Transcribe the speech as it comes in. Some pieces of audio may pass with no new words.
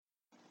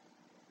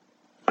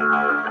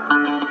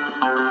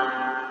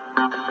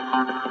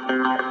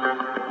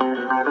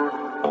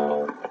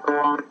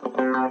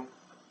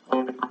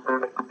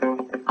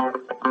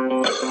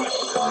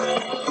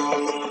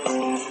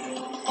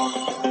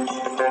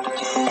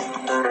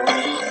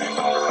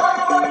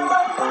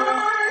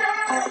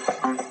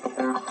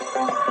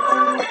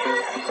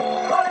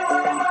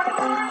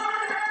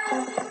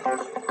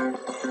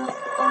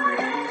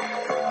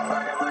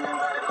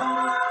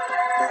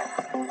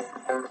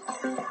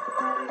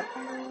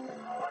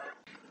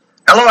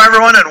Hello,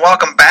 everyone, and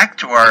welcome back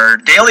to our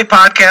daily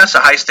podcast, The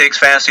High Stakes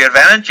Fantasy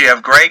Advantage. You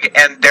have Greg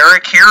and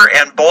Darik here,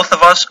 and both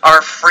of us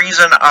are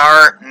freezing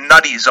our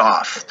nutties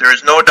off. There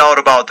is no doubt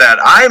about that.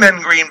 I'm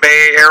in Green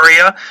Bay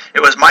area. It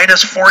was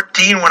minus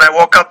 14 when I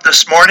woke up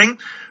this morning,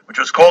 which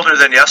was colder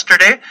than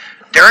yesterday.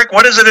 Darik,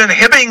 what is it in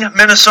Hibbing,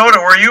 Minnesota,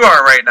 where you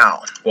are right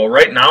now? Well,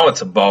 right now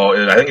it's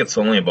I think it's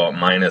only about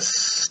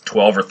minus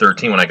 12 or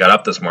 13. When I got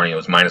up this morning, it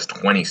was minus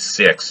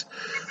 26.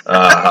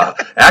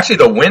 Actually,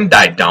 the wind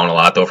died down a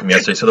lot, though, from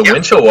yesterday, so the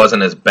wind chill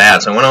wasn't as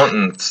bad. So I went out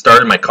and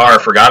started my car,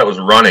 forgot it was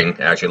running.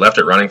 Actually, left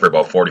it running for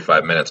about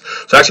 45 minutes.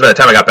 So actually, by the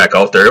time I got back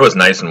out there, it was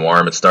nice and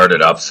warm. It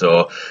started up,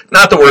 so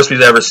not the worst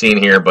we've ever seen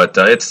here, but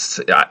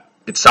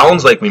it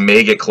sounds like we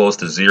may get close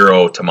to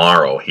zero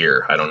tomorrow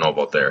here. I don't know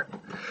about there.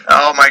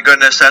 Oh, my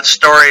goodness, that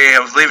story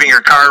of leaving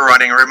your car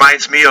running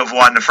reminds me of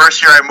one. The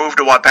first year I moved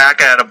to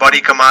Wapaka, I had a buddy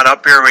come on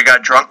up here. We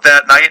got drunk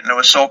that night, and it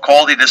was so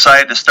cold he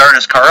decided to start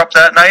his car up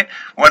that night.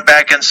 Went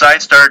back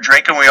inside, started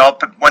drinking. We all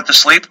went to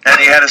sleep, and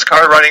he had his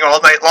car running all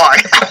night long.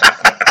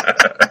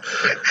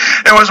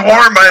 It was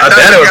warm by the time I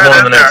bet it was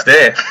warm the next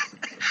day.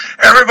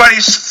 Everybody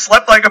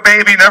slept like a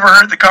baby, never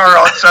heard the car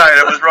outside.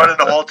 It was running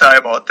the whole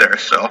time out there.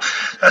 So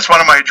that's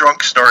one of my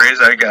drunk stories,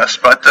 I guess.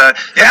 But,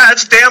 yeah,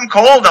 it's damn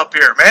cold up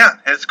here, man.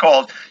 It's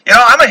cold. You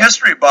know, I'm a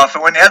history buff,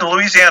 and when they had the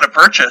Louisiana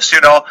Purchase,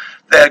 you know,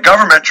 the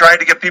government tried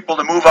to get people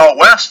to move out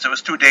west. It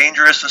was too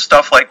dangerous and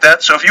stuff like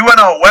that. So if you went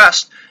out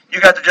west, you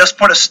got to just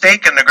put a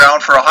stake in the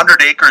ground for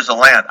 100 acres of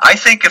land. I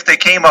think if they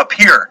came up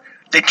here,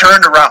 they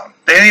turned around.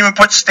 They didn't even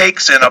put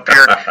stakes in up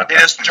here. They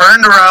just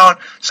turned around,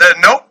 said,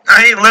 nope,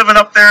 I ain't living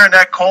up there in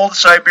that cold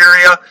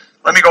Siberia.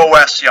 Let me go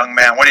west, young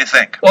man. What do you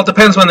think? Well, it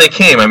depends when they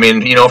came. I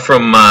mean, you know,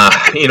 from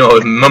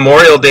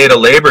Memorial Day to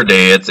Labor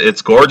Day,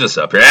 it's gorgeous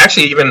up here.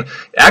 Actually,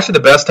 the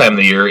best time of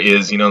the year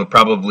is, you know,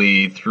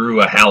 probably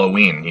through a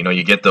Halloween. You know,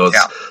 you get those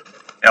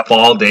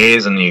fall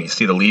days and you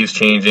see the leaves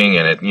changing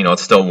and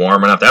it's still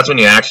warm enough. That's when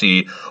you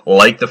actually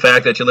like the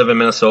fact that you live in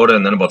Minnesota.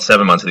 And then about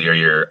 7 months of the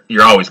year,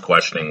 you're always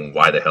questioning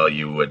why the hell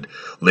you would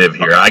live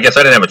here. I guess I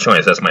didn't have a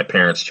choice. That's my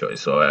parents'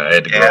 choice, so I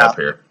had to grow up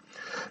here.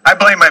 I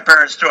blame my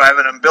parents, too. I have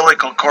an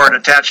umbilical cord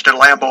attached to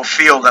Lambeau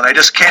Field, and I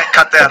just can't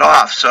cut that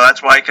off, so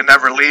that's why I can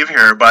never leave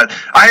here. But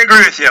I agree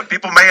with you.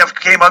 People may have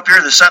came up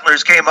here. The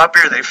settlers came up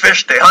here. They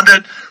fished. They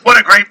hunted. What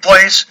a great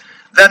place.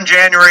 Then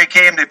January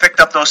came. They picked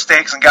up those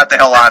stakes and got the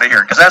hell out of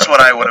here, because that's what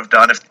I would have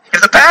done. If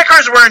the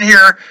Packers weren't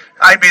here,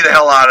 I'd be the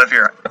hell out of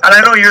here. And I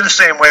know you're the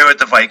same way with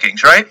the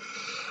Vikings, right?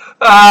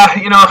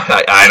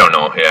 I don't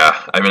know. Yeah,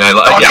 I mean, I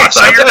love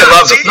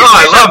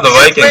the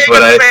Vikings,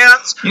 but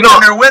fans, when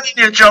they're winning,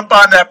 you jump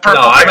on that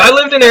purple. No, I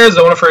lived in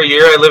Arizona for a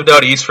year. I lived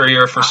out east for a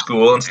year for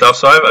school and stuff,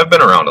 so I've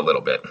been around a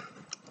little bit.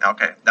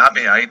 Okay, not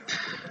me.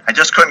 I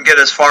just couldn't get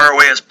as far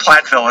away as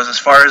Platteville as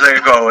far as I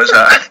could go. It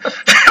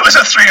was a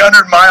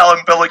 300-mile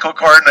umbilical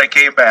cord, and I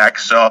came back.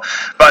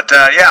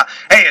 Yeah.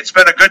 Hey, it's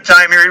been a good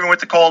time here, even with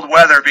the cold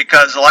weather,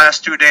 because the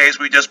last 2 days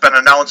we've just been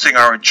announcing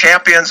our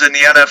champions in the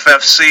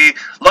NFFC,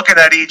 looking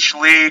at each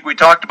league. We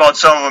talked about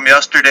some of them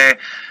yesterday.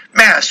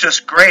 Man, it's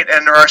just great,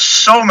 and there are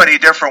so many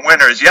different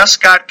winners. Yes,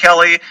 Scott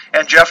Kelly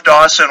and Jeff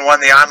Dawson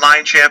won the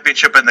online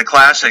championship in the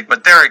Classic,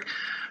 but Darik,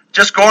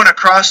 just going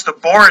across the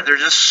board,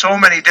 there's just so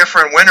many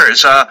different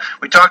winners.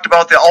 We talked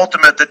about the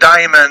Ultimate, the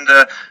Diamond,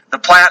 the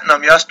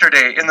Platinum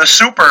yesterday. In the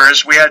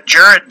Supers, we had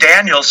Jared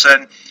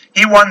Danielson.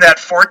 He won that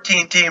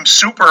 14-team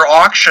Super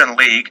Auction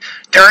League.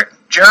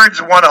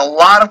 Jared's won a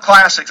lot of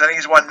Classics. I think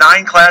he's won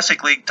 9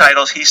 Classic League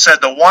titles. He said,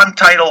 the one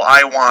title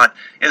I want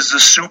is the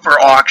Super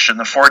Auction,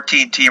 the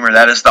 14-teamer.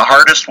 That is the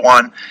hardest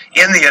one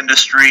in the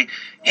industry.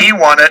 He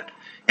won it.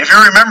 If you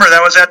remember,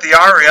 that was at the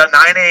Aria,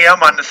 9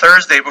 a.m. on the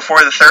Thursday before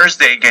the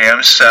Thursday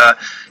games.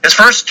 His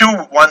first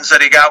 2 ones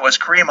that he got was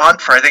Kareem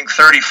Hunt for, I think,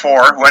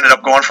 34, who ended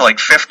up going for like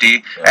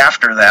 50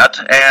 after that.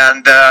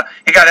 And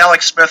he got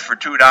Alex Smith for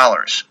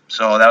 $2.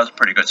 So that was a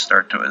pretty good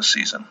start to his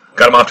season.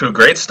 Got him off to a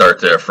great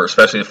start there,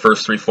 especially the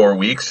first 3-4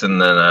 weeks.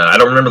 And then I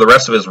don't remember the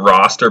rest of his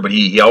roster, but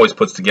he always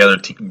puts together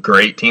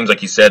great teams.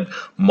 Like you said,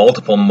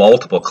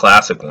 multiple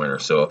Classic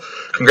winners. So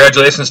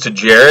congratulations to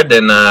Jared,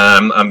 and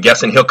I'm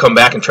guessing he'll come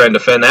back and try and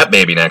defend that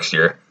baby next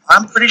year.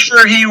 I'm pretty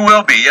sure he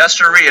will be, yes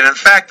sirree. And in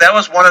fact, that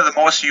was one of the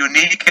most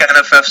unique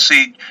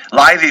NFFC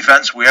live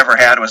events we ever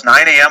had. It was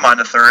 9 a.m. on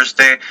a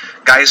Thursday.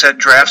 Guys had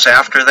drafts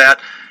after that.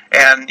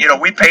 And,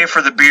 we pay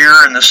for the beer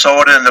and the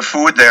soda and the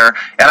food there.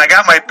 And I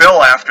got my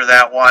bill after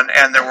that one,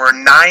 and there were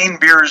 9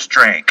 beers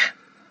drank.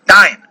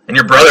 9. And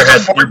your brother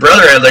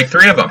had like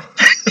 3 of them.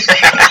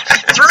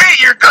 3 3,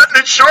 you're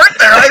cutting it short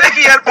there. I think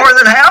he had more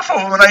than half of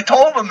them, and I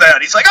told him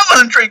that. He's like, I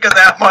wasn't drinking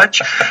that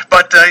much.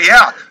 But,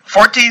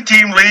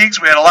 14-team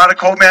leagues. We had a lot of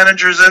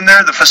co-managers in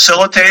there. The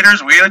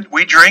facilitators,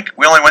 we drink.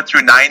 We only went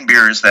through 9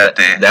 beers that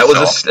day. That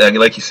was,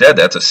 like you said,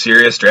 that's a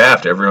serious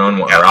draft. Or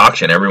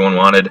auction. Everyone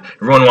wanted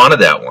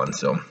that one,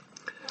 so...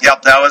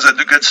 Yep, that was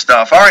good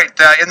stuff. All right,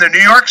 in the New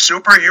York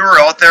Super, you were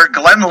out there.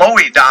 Glenn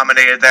Lowy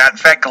dominated that. In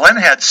fact, Glenn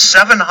had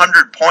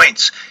 700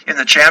 points in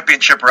the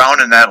championship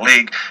round in that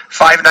league.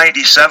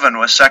 597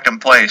 was second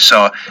place,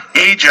 so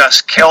he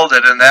just killed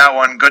it in that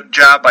one. Good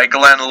job by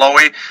Glenn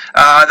Lowy.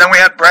 Then we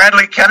had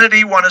Bradley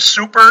Kennedy won a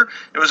Super.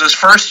 It was his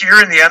first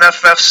year in the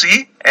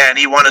NFFC, and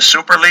he won a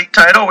Super League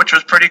title, which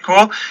was pretty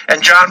cool.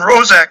 And John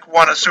Rozek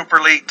won a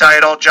Super League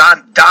title.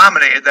 John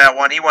dominated that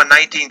one. He won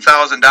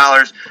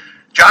 $19,000.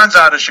 John's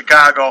out of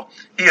Chicago.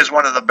 He is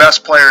one of the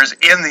best players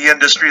in the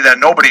industry that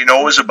nobody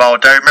knows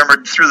about. I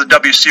remember through the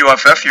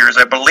WCOFF years,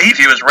 I believe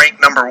he was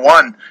ranked number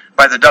 1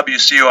 by the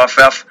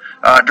WCOFF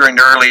during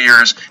the early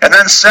years. And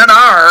then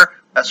Senar,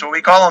 that's what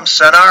we call him,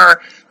 Senar,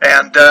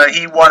 and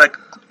he won a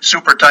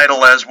Super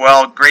title as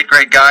well. Great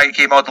guy. He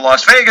came out to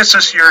Las Vegas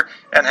this year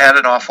and had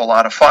an awful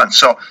lot of fun.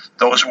 So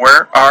those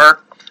were our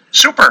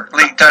Super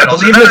League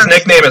titles. I believe his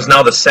nickname is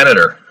now the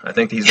Senator. I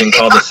think he's been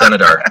called the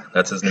Senator.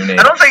 That's his new name.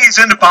 I don't think he's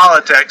into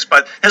politics,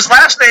 but his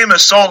last name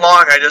is so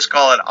long, I just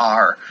call it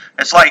R.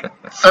 It's like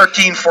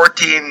 13,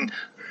 14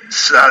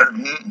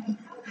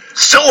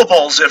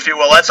 syllables, if you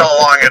will. That's how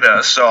long it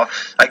is. So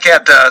I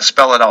can't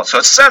spell it out. So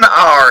it's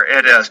Senar,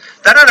 it is.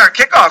 Then in our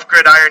kickoff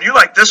gridiron, you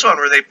like this one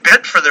where they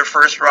bid for their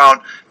first round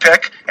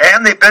pick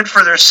and they bid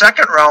for their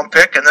second round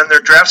pick, and then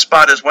their draft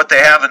spot is what they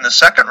have in the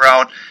second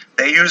round.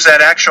 They use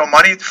that actual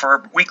money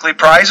for weekly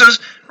prizes.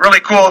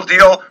 Really cool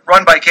deal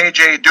run by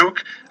KJ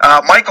Duke.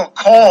 Michael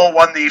Cole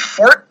won the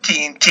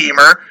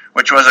 14-teamer,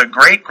 which was a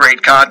great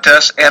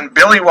contest. And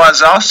Billy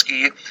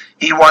Wasosky,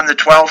 he won the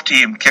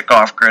 12-team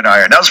kickoff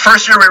gridiron. That was the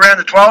first year we ran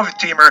the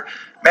 12-teamer.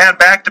 Man,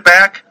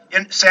 back-to-back,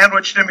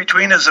 sandwiched in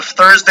between is a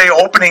Thursday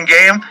opening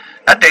game.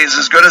 That day is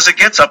as good as it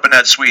gets up in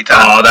that suite.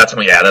 Huh? Oh,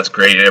 that's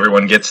great.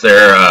 Everyone gets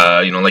there.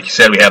 Like you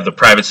said, we have the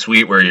private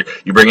suite where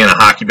you bring in a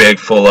hockey bag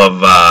full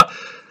of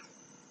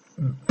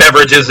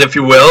beverages, if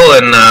you will,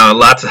 and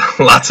lots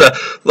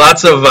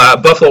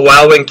of Buffalo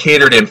Wild Wing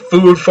catered in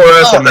food for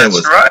us. Oh,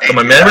 that's right.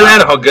 Remember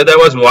that? How good that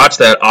was? We watched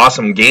that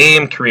awesome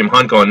game. Kareem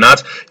Hunt going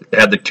nuts.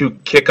 Had the 2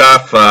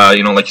 kickoff.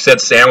 Like you said,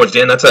 sandwiched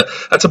in.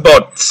 That's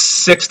about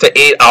 6 to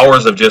 8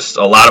 hours of just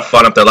a lot of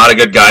fun up there. A lot of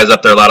good guys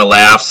up there. A lot of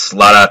laughs. A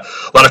lot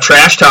of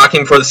trash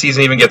talking before the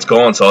season even gets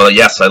going. So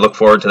yes, I look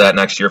forward to that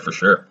next year for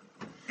sure.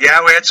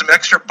 Yeah, we had some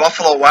extra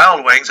Buffalo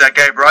Wild Wings. That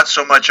guy brought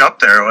so much up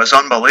there. It was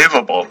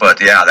unbelievable.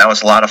 But, yeah, that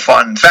was a lot of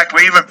fun. In fact,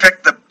 we even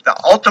picked the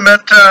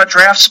ultimate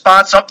draft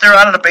spots up there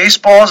out of the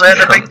baseballs. I had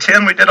the big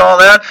tin. We did all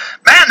that.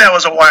 Man, that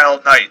was a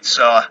wild night.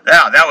 So,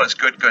 yeah, that was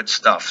good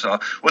stuff. So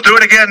we'll do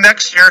it again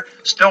next year.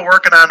 Still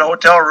working on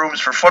hotel rooms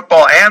for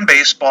football and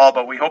baseball,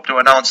 but we hope to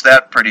announce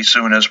that pretty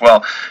soon as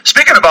well.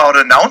 Speaking about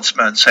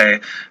announcements, hey,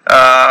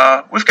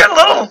 we've got a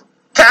little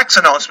tax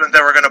announcement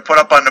that we're going to put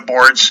up on the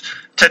boards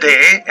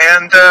today.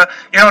 And,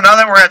 now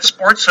that we're at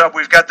SportsHub,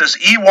 we've got this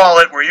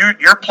e-wallet where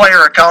your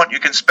player account, you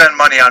can spend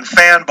money on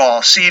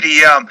Fanball,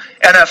 CDM,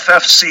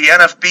 NFFC,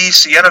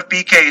 NFBC,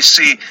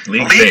 NFBKC.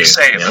 League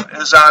Safe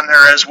is on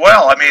there as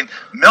well. I mean,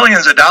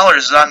 millions of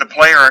dollars is on the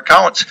player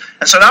accounts.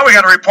 And so now we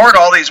got to report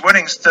all these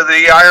winnings to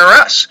the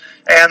IRS.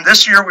 And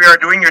this year we are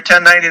doing your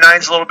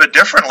 1099s a little bit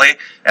differently,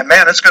 and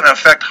man, it's going to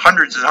affect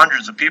hundreds and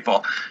hundreds of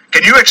people.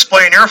 Can you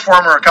explain, your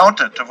former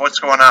accountant, of what's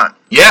going on?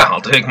 Yeah, I'll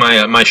take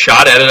my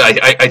shot at it.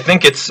 I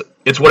think it's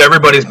what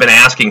everybody's been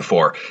asking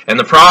for. And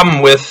the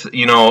problem with,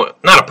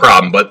 not a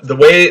problem, but the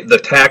way the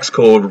tax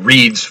code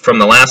reads from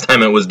the last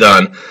time it was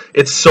done,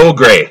 it's so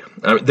gray.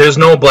 There's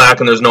no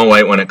black and there's no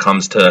white when it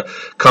comes to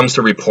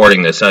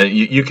reporting this.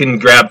 You can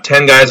grab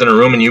 10 guys in a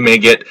room and you may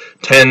get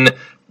 10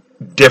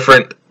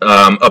 different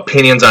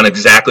opinions on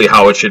exactly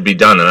how it should be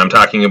done, and I'm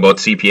talking about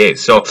CPAs.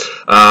 So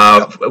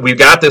we've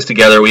got this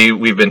together.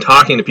 We've been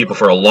talking to people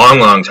for a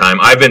long time.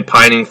 I've been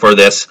pining for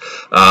this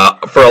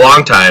for a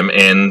long time,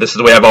 and this is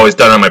the way I've always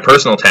done on my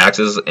personal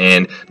taxes,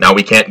 and now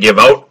we can't give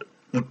out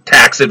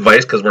tax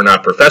advice because we're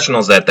not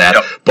professionals at that.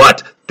 Yep.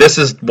 But this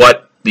is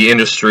what the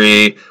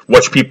industry,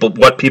 what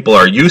people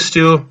are used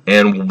to,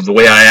 and the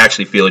way I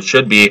actually feel it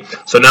should be.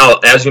 So now,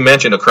 as you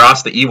mentioned,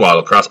 across the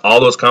e-wallet, across all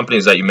those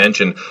companies that you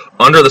mentioned,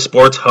 under the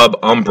SportsHub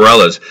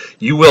umbrellas,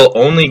 you will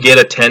only get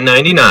a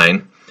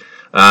 1099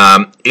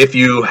 if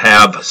you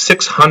have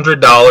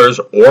 $600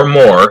 or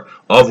more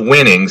of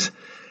winnings,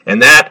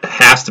 and that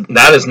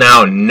is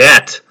now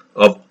net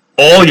of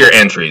all your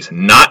entries,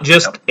 not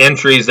just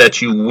entries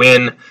that you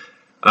win,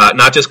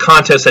 not just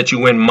contests that you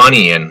win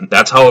money in.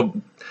 That's how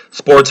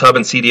SportsHub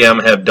and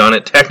CDM have done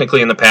it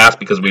technically in the past,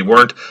 because we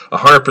weren't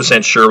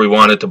 100% sure. We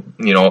wanted to,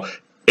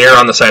 err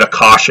on the side of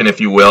caution,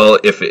 if you will.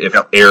 If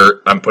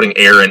err, I'm putting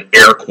err in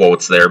air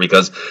quotes there,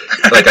 because,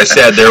 like I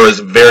said, there was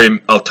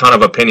a ton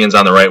of opinions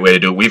on the right way to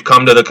do it. We've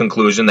come to the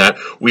conclusion that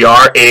we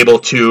are able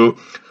to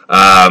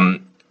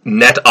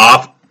net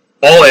off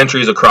all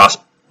entries across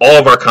all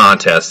of our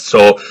contests.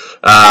 So,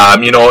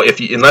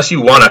 unless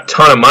you won a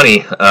ton of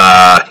money,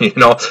 there's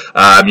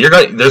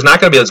not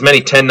going to be as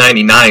many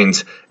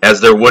 1099s as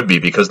there would be,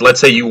 because let's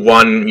say you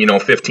won,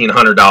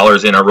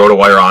 $1,500 in a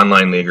RotoWire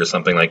online league or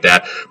something like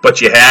that, but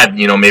you had,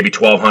 maybe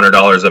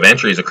 $1,200 of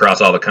entries across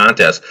all the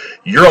contests.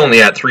 You're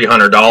only at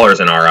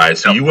 $300 in our eyes,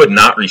 so you would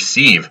not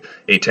receive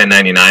a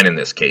 1099 in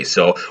this case.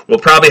 So we'll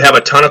probably have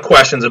a ton of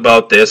questions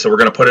about this, so we're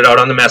going to put it out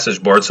on the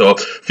message board. So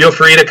feel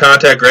free to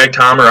contact Greg,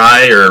 Tom, or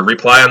I, or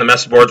reply on the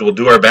message boards. We'll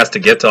do our best to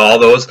get to all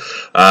those.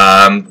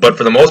 But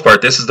for the most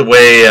part, this is the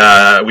way,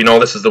 we know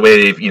this is the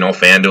way,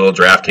 FanDuel,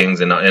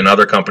 DraftKings, and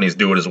other companies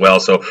do it as well.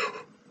 So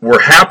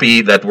we're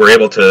happy that we're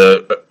able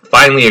to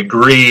finally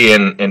agree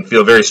and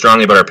feel very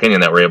strongly about our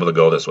opinion that we're able to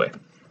go this way.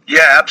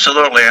 Yeah,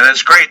 absolutely, and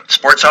it's great.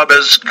 SportsHub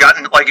has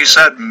gotten, like you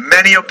said,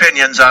 many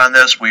opinions on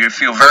this. We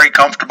feel very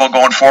comfortable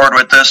going forward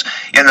with this.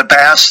 In the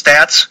past,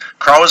 Stats,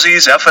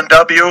 Krause's,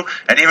 F&W,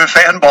 and even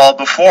Fanball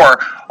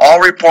before all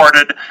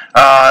reported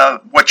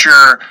what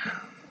your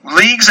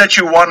leagues that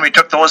you won. We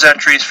took those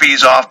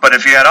fees off, but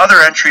if you had other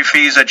entry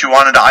fees that you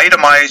wanted to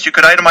itemize, you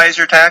could itemize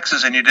your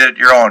taxes and you did it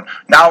your own.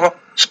 Now,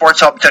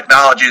 SportsHub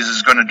Technologies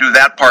is going to do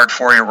that part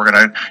for you. We're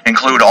going to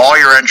include all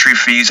your entry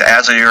fees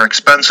as your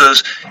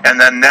expenses and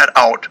then net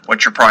out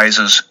what your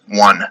prizes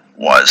won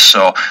was.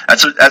 So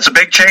that's a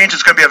big change.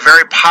 It's going to be a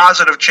very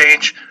positive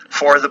change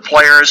for the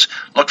players.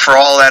 Look for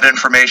all that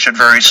information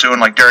very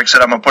soon. Like Darik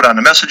said, I'm going to put on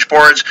the message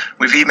boards.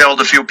 We've emailed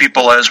a few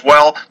people as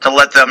well to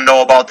let them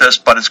know about this,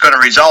 but it's going to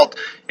result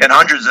in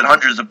hundreds and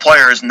hundreds of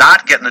players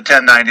not getting the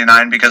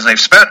 1099 because they've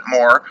spent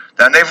more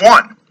than they've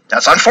won.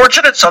 That's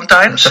unfortunate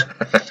sometimes,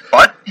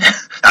 but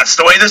that's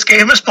the way this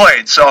game is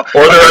played. So, or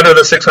they're under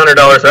the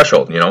 $600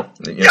 threshold, or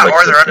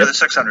they're under the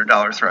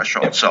 $600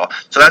 threshold. Yep. So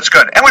that's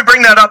good. And we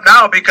bring that up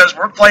now because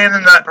we're playing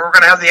in that. We're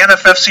going to have the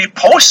NFFC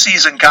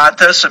Postseason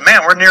Contest, and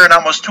man, we're nearing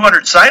almost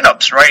 200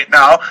 signups right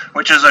now,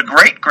 which is a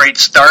great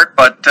start.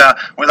 But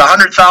with a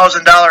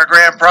 $100,000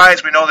 grand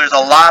prize, we know there's a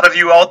lot of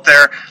you out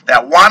there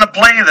that want to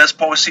play this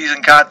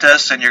postseason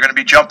contest, and you're going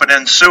to be jumping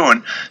in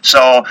soon.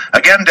 So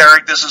again,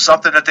 Darik, this is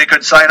something that they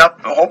could sign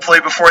up hopefully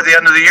before the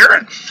end of the year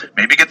and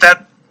maybe get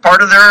that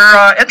part of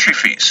their entry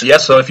fees.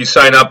 Yes, so if you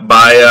sign up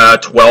by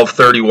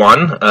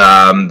 12/31,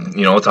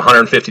 it's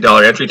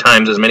 $150 entry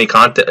times as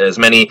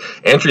many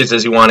entries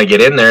as you want to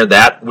get in there.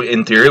 That,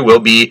 in theory, will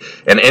be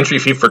an entry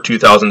fee for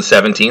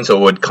 2017, so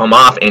it would come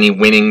off any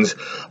winnings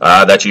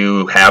that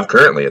you have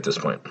currently at this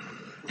point.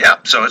 Yeah,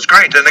 so it's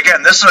great. And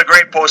again, this is a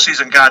great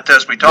postseason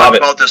contest. We talk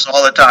about this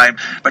all the time,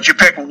 but you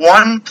pick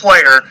one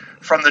player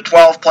from the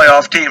 12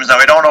 playoff teams. Now,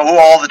 we don't know who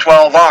all the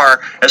 12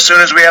 are. As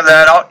soon as we have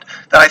that out,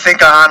 then I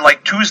think on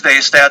like Tuesday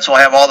Stats will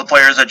have all the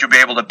players that you'll be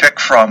able to pick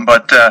from.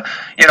 But,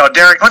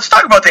 Darik, let's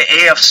talk about the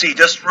AFC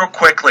just real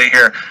quickly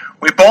here.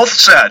 We both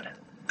said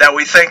that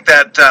we think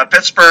that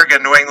Pittsburgh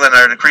and New England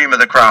are the cream of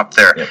the crop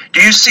there. Yep.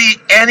 Do you see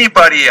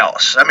anybody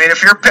else? I mean,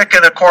 if you're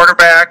picking a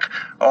quarterback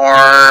or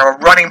a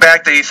running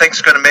back that you think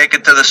is going to make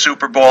it to the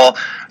Super Bowl,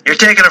 you're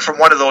taking it from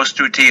one of those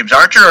two teams,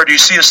 aren't you? Or do you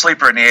see a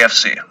sleeper in the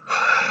AFC?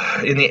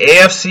 In the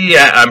AFC,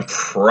 I'm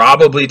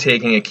probably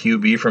taking a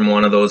QB from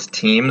one of those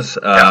teams.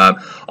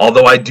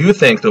 Although I do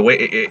think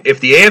if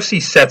the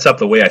AFC sets up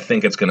the way I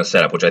think it's going to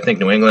set up, which I think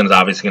New England is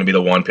obviously going to be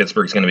the 1,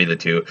 Pittsburgh's going to be the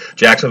 2,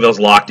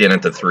 Jacksonville's locked in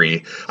at the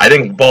 3. I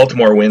think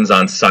Baltimore wins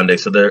on Sunday,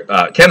 so they're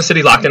Kansas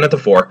City locked in at the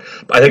 4.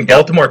 I think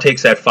Baltimore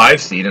takes that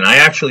 5 seed, and I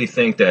actually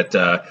think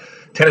that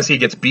Tennessee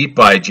gets beat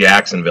by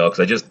Jacksonville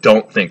because I just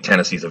don't think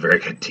Tennessee's a very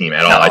good team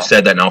at all. I've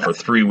said that now for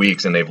 3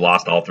 weeks, and they've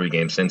lost all 3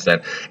 games since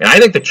then. And I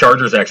think the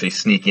Chargers actually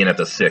sneak in at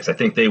the 6. I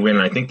think they win,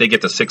 and I think they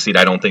get the 6 seed.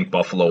 I don't think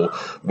Buffalo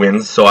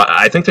wins. So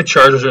I think the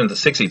Chargers are in the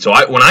 6 seed. So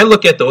when I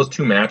look at those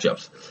two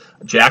matchups,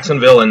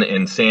 Jacksonville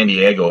and San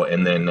Diego,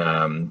 and then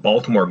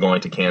Baltimore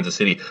going to Kansas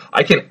City,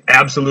 I can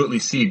absolutely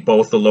see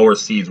both the lower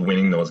seeds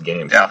winning those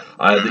games. Yeah.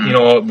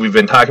 We've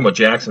been talking about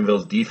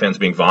Jacksonville's defense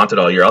being vaunted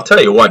all year. I'll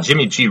tell you what,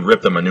 Jimmy G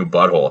ripped them a new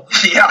butthole.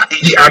 Yeah,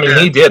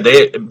 he did.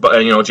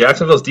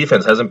 Jacksonville's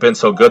defense hasn't been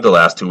so good the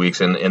last 2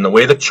 weeks, and the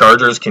way the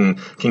Chargers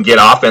can get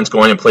offense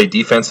going and play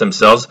defense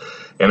themselves.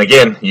 And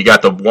again, you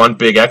got the one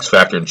big X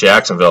factor in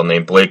Jacksonville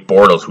named Blake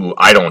Bortles, who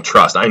I don't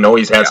trust. I know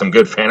he's had some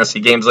good fantasy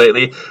games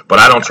lately, but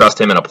I don't trust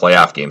him in a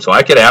playoff game. So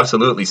I could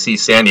absolutely see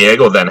San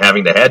Diego then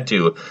having to head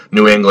to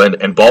New England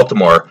and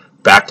Baltimore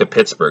back to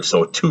Pittsburgh.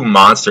 So 2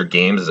 monster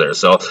games there.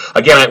 So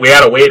again, we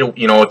had to wait,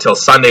 until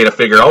Sunday to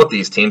figure out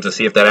these teams to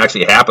see if that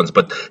actually happens.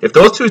 But if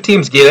those 2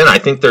 teams get in, I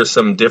think there's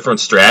some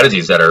different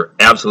strategies that are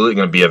absolutely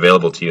going to be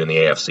available to you in the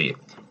AFC.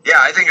 Yeah,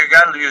 I think you've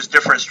got to use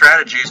different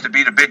strategies to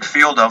beat a big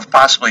field of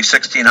possibly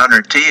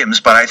 1,600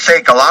 teams, but I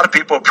think a lot of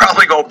people would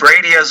probably go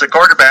Brady as the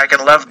quarterback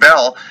and Lev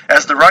Bell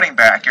as the running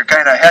back. You're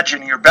kind of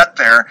hedging your bet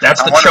there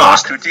on one of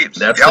those 2 teams.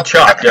 That's the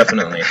chalk,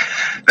 definitely.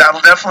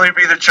 That'll definitely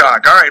be the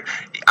chalk. All right,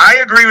 I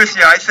agree with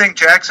you. I think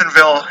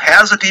Jacksonville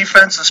has a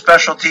defense and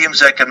special teams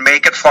that can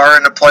make it far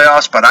in the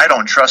playoffs, but I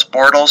don't trust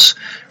Bortles.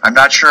 I'm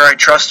not sure I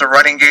trust the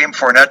running game.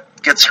 Fournette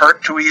gets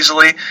hurt too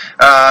easily,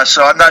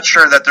 so I'm not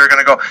sure that they're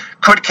going to go.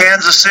 Could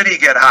Kansas City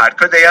get hot?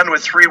 Could they end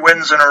with 3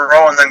 wins in a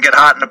row and then get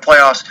hot in the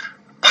playoffs?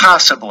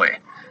 Possibly.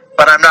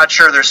 but I'm not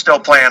sure they're still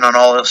playing on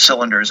all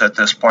cylinders at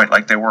this point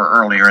like they were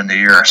earlier in the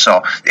year.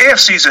 So the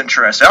AFC's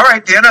interesting. All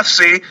right, the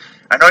NFC,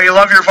 I know you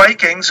love your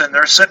Vikings, and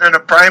they're sitting in a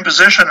prime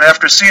position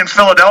after seeing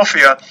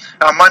Philadelphia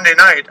on Monday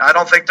night. I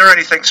don't think they're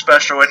anything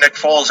special with Nick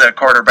Foles at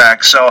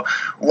quarterback. So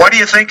what do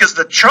you think is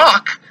the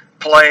chalk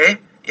play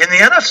in the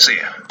NFC?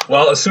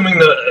 Well, assuming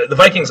the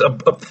Vikings,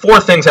 4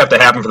 things have to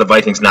happen for the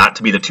Vikings not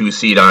to be the 2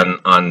 seed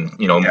on moving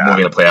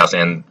to playoffs,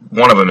 and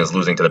one of them is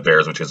losing to the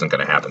Bears, which isn't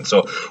going to happen.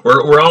 So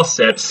we're all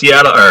set.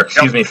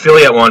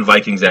 Philly at 1,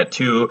 Vikings at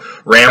 2,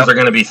 Rams are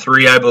going to be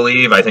 3, I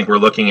believe. I think we're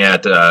looking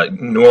at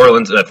New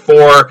Orleans at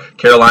 4,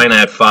 Carolina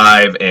at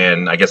 5,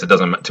 and I guess it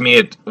doesn't to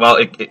me.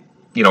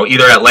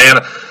 Either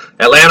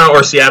Atlanta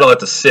or Seattle at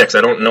the 6.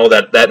 I don't know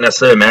that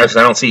necessarily matters.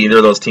 I don't see either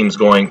of those teams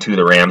going to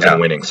the Rams and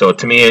winning. So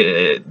to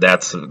me,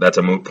 that's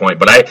a moot point.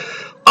 But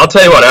I'll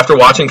tell you what, after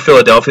watching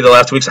Philadelphia the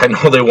last 2 weeks, I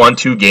know they won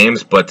 2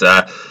 games, but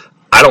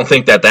I don't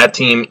think that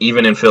team,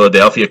 even in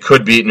Philadelphia,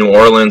 could beat New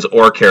Orleans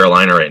or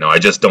Carolina right now. I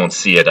just don't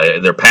see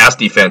it. Their pass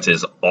defense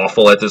is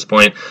awful at this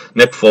point.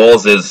 Nick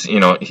Foles is,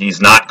 he's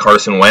not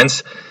Carson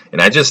Wentz,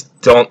 and I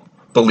just don't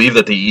believe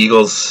that the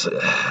Eagles,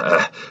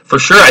 for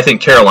sure, I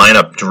think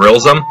Carolina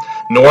drills them.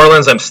 New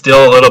Orleans, I'm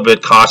still a little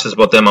bit cautious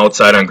about them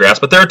outside on grass,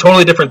 but they're a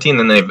totally different team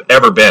than they've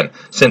ever been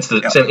since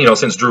Drew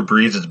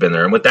Brees has been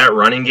there. And with that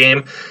running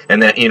game,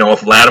 and that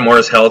if Lattimore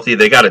is healthy,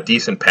 they got a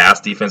decent pass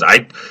defense.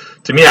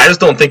 To me, I just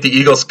don't think the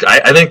Eagles.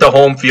 I think the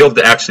home field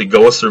actually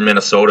goes through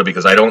Minnesota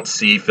because I don't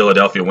see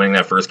Philadelphia winning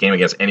that first game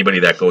against anybody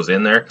that goes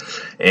in there.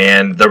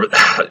 And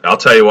I'll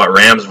tell you what,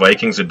 Rams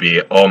Vikings would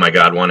be, oh my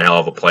God, one hell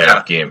of a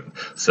playoff game.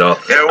 So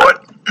you know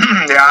what?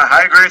 Yeah,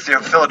 I agree with you.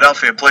 If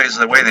Philadelphia plays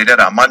the way they did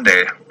on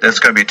Monday, it's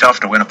going to be tough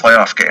to win a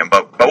playoff game.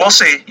 But we'll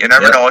see. You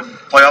never know.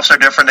 Playoffs are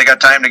different. They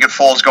got time to get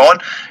Foles going.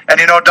 And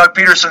Doug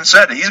Peterson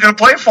said he's going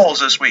to play Foles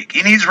this week.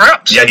 He needs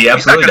reps. Yeah, he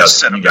absolutely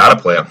does. You got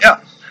to play him.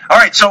 Yeah. All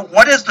right, so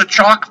what is the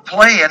chalk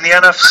play in the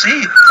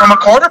NFC from a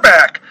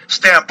quarterback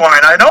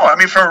standpoint? I know. I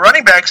mean, from a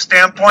running back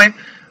standpoint,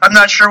 I'm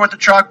not sure what the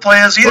chalk play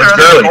is either.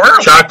 Well,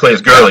 Gurley. Chalk play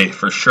is Gurley,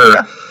 for sure.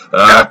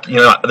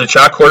 Yeah. The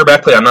chalk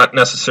quarterback play, I'm not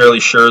necessarily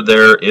sure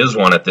there is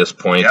one at this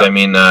point. Yeah. I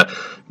mean,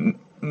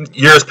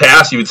 years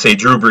past, you would say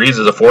Drew Brees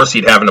is a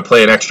 4-seed having to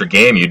play an extra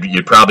game.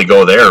 You'd probably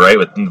go there, right,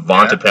 with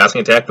vaunted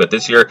passing attack. But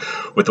this year,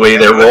 with the way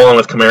they're rolling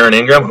with Kamara and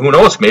Ingram, who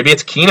knows? Maybe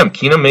it's Keenum.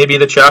 Keenum may be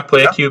the chalk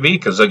play at QB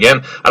because,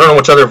 again, I don't know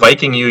which other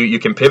Viking you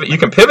can pivot. You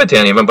can pivot to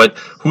any of them, but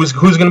who's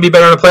going to be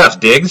better in the playoffs?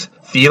 Diggs,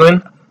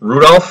 Thielen,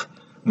 Rudolph,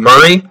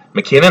 Murray,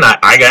 McKinnon?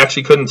 I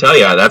actually couldn't tell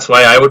you. That's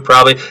why I would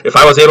probably, if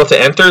I was able to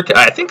enter,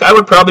 I think I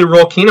would probably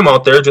roll Keenum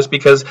out there just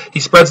because he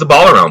spreads the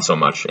ball around so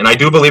much. And I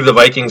do believe the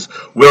Vikings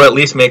will at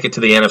least make it to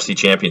the NFC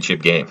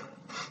Championship game.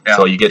 Yeah.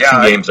 So you get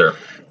 2 games there.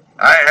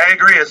 I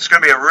agree. It's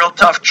going to be a real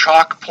tough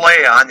chalk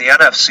play on the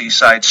NFC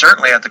side,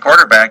 certainly at the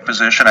quarterback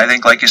position. I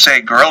think, like you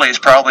say, Gurley is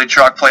probably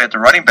chalk play at the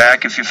running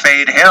back. If you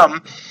fade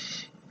him,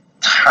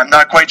 I'm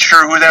not quite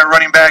sure who that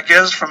running back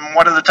is from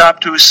one of the top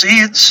 2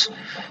 seeds.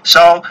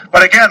 So,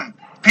 but again,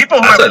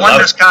 people who have won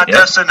this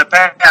contest in the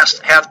past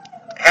have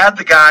had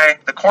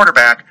the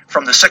quarterback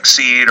from the 6th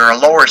seed or a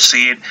lower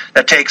seed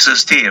that takes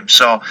his team.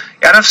 So,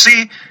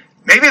 NFC,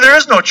 maybe there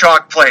is no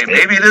chalk play.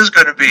 Maybe it is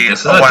going to be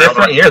This is a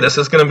different year. This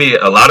is going to be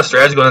a lot of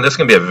strategy going on. This is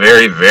going to be a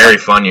very, very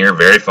fun year,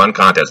 very fun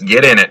contest.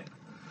 Get in it.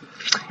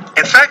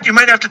 In fact, you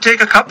might have to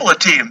take a couple of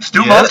teams,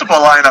 do multiple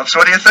lineups.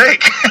 What do you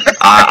think?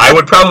 I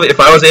would probably, if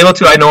I was able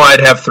to, I know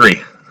I'd have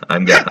 3.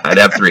 I'd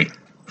have 3.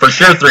 For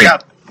sure 3. Yeah.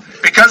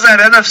 Because that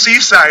NFC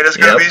side is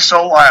going to be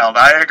so wild.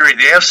 I agree.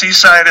 The AFC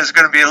side is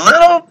going to be a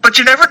little, but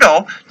you never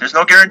know. There's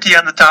no guarantee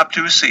on the top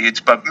 2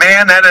 seeds. But,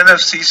 man, that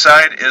NFC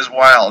side is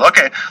wild.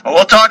 Okay, well,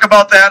 we'll talk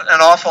about that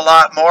an awful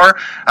lot more.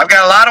 I've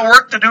got a lot of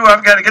work to do.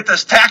 I've got to get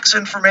this tax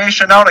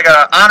information out. I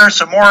got to honor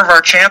some more of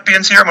our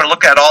champions here. I'm going to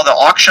look at all the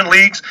auction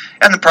leagues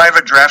and the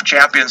private draft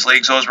champions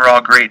leagues. Those were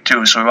all great,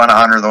 too, so we want to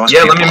honor those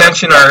people. Let me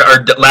mention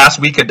our last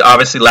week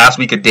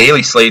of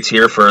daily slates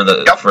here for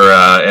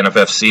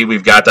NFFC.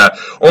 We've got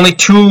only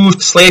 2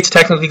 slates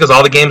technically because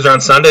all the games are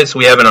on Sunday, so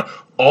we have an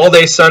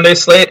all-day Sunday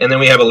slate, and then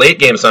we have a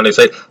late-game Sunday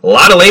slate. A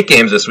lot of late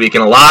games this week,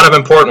 and a lot of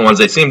important ones.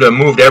 They seem to have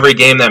moved every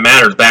game that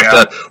matters back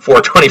to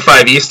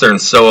 4:25 Eastern.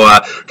 So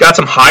got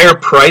some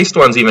higher-priced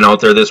ones even out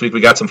there this week. We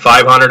got some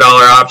 $500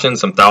 options,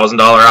 some $1,000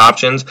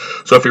 options.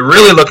 So if you're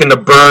really looking to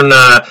burn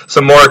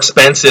some more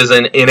expenses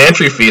in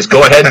entry fees,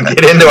 go ahead and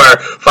get into our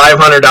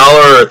 $500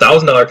 or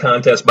 $1,000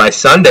 contest by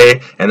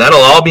Sunday, and that'll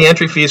all be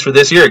entry fees for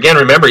this year. Again,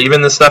 remember,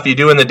 even the stuff you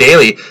do in the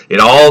daily,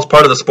 it all is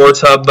part of the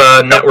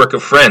SportsHub network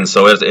of friends.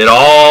 So it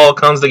all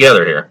comes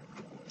together here.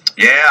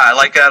 Yeah, I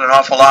like that an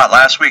awful lot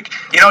last week.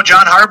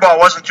 John Harbaugh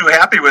wasn't too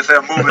happy with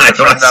them moving it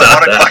from the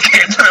 1 o'clock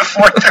game to the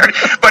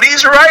 4:30. But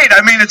he's right.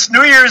 I mean, it's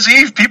New Year's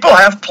Eve. People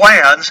have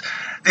plans.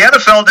 The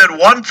NFL did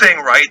one thing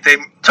right. They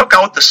took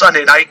out the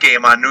Sunday night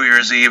game on New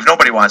Year's Eve.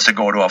 Nobody wants to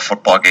go to a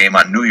football game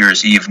on New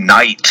Year's Eve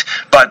night.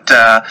 But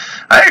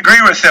I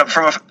agree with him.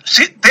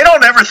 They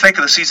don't ever think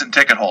of the season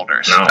ticket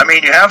holders. No. I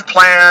mean, you have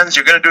plans,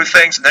 you're going to do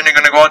things, and then you're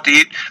going to go out to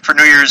eat for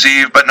New Year's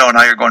Eve. But no,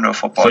 now you're going to a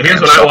football game.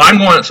 Here's what I'm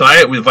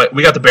going.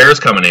 We got the Bears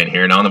coming in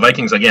here now, and the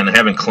Vikings again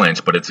haven't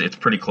clinched, but it's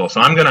pretty close.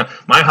 So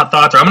my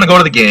thoughts are I'm gonna go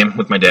to the game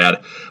with my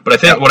dad. But I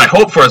think what I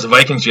hope for is the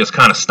Vikings just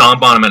kind of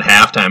stomp on them at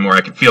halftime, where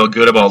I can feel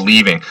good about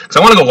leaving, because I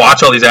want to go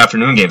watch all these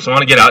afternoon games. So I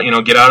want to get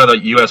out of the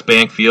U.S.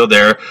 Bank field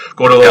there,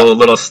 go to a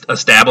little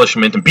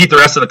establishment and beat the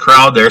rest of the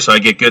crowd there, so I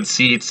get good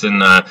seats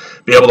and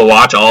be able to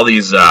watch all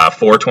these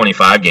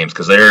 4:25 games,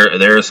 because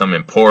there are some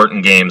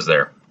important games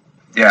there.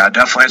 Yeah,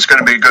 definitely, it's going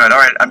to be good. All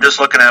right, I'm just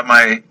looking at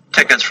my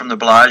tickets from the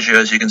Bellagio.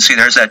 As you can see,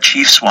 there's that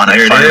Chiefs one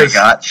I finally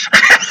got.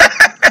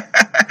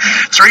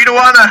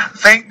 3-1.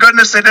 Thank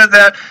goodness they did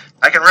that.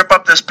 I can rip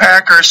up this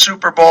Packers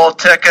Super Bowl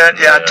ticket.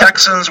 Yeah,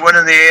 Texans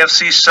winning the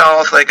AFC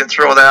South. I can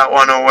throw that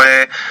one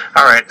away.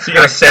 All right. So you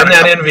going to send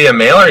that in via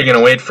mail, or are you going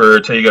to wait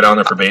till you go down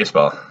there for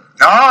baseball?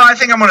 No, I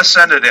think I'm going to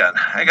send it in.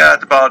 I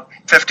got about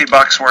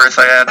 $50 worth.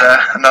 I had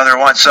another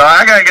one. So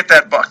I got to get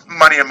that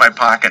money in my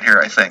pocket here,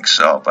 I think.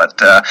 So, but,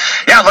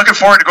 yeah, looking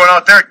forward to going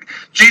out there.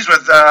 Geez,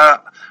 with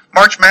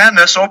March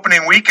Madness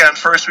opening weekend,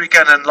 first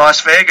weekend in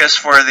Las Vegas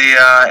for the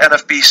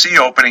NFFC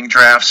opening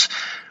drafts,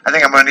 I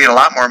think I'm going to need a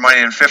lot more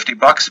money than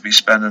 $50 to be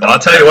spending. Well, I'll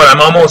tell you what,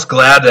 I'm almost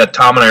glad that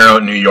Tom and I are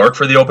out in New York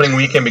for the opening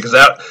weekend, because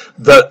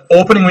the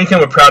opening weekend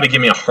would probably give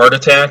me a heart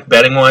attack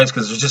betting-wise,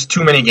 because there's just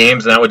too many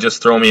games, and that would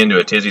just throw me into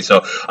a tizzy.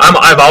 So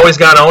I've always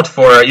gone out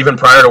for, even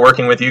prior to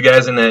working with you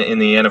guys in the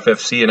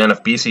NFFC and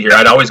NFBC here,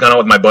 I'd always gone out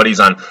with my buddies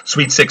on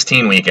Sweet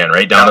 16 weekend,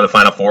 right, down to the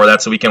Final Four.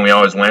 That's the weekend we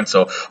always went.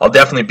 So I'll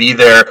definitely be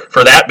there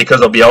for that,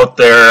 because I'll be out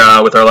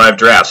there with our live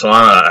draft. So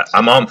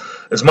I'm on,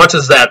 as much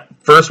as that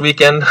first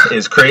weekend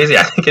is crazy,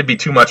 I think it'd be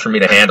too much for me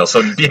to handle.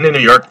 So being in New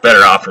York,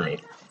 better off for me.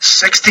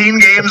 16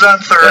 games on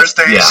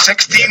Thursday,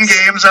 16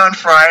 games on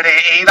Friday,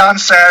 8 on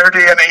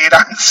Saturday, and 8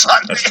 on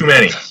Sunday. That's too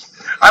many.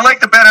 I like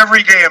to bet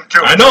every game,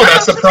 too. I know,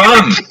 that's the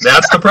problem.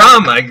 That's the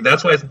problem.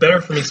 That's why it's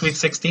better for me Sweet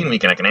 16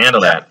 weekend. I can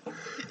handle that.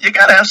 You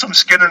got to have some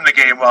skin in the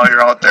game while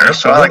you're out there. Absolutely.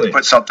 So I like to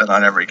put something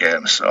on every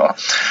game. So,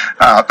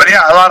 but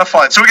yeah, a lot of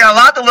fun. So we got a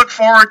lot to look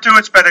forward to.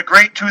 It's been a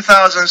great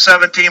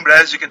 2017, but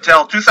as you can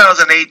tell,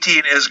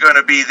 2018 is going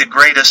to be the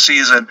greatest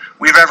season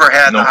we've ever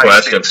had. No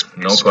question.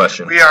 No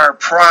question. We are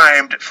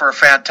primed for a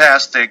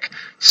fantastic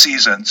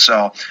season.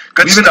 So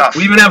good stuff.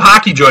 We even have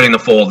hockey joining the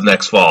fold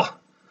next fall.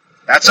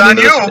 That's on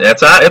you.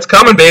 It's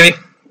coming, baby.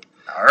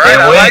 All right,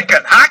 I like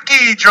it.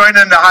 Hockey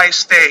joining the high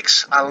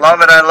stakes. I love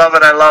it, I love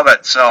it, I love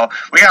it. So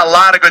we got a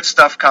lot of good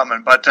stuff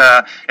coming. But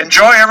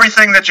enjoy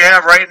everything that you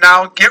have right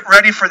now. Get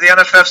ready for the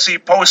NFFC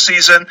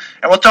postseason.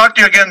 And we'll talk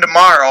to you again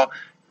tomorrow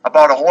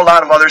about a whole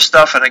lot of other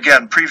stuff. And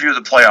again, preview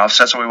the playoffs.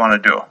 That's what we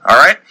want to do. All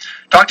right?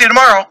 Talk to you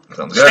tomorrow.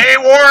 Sounds good. Stay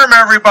warm,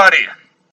 everybody.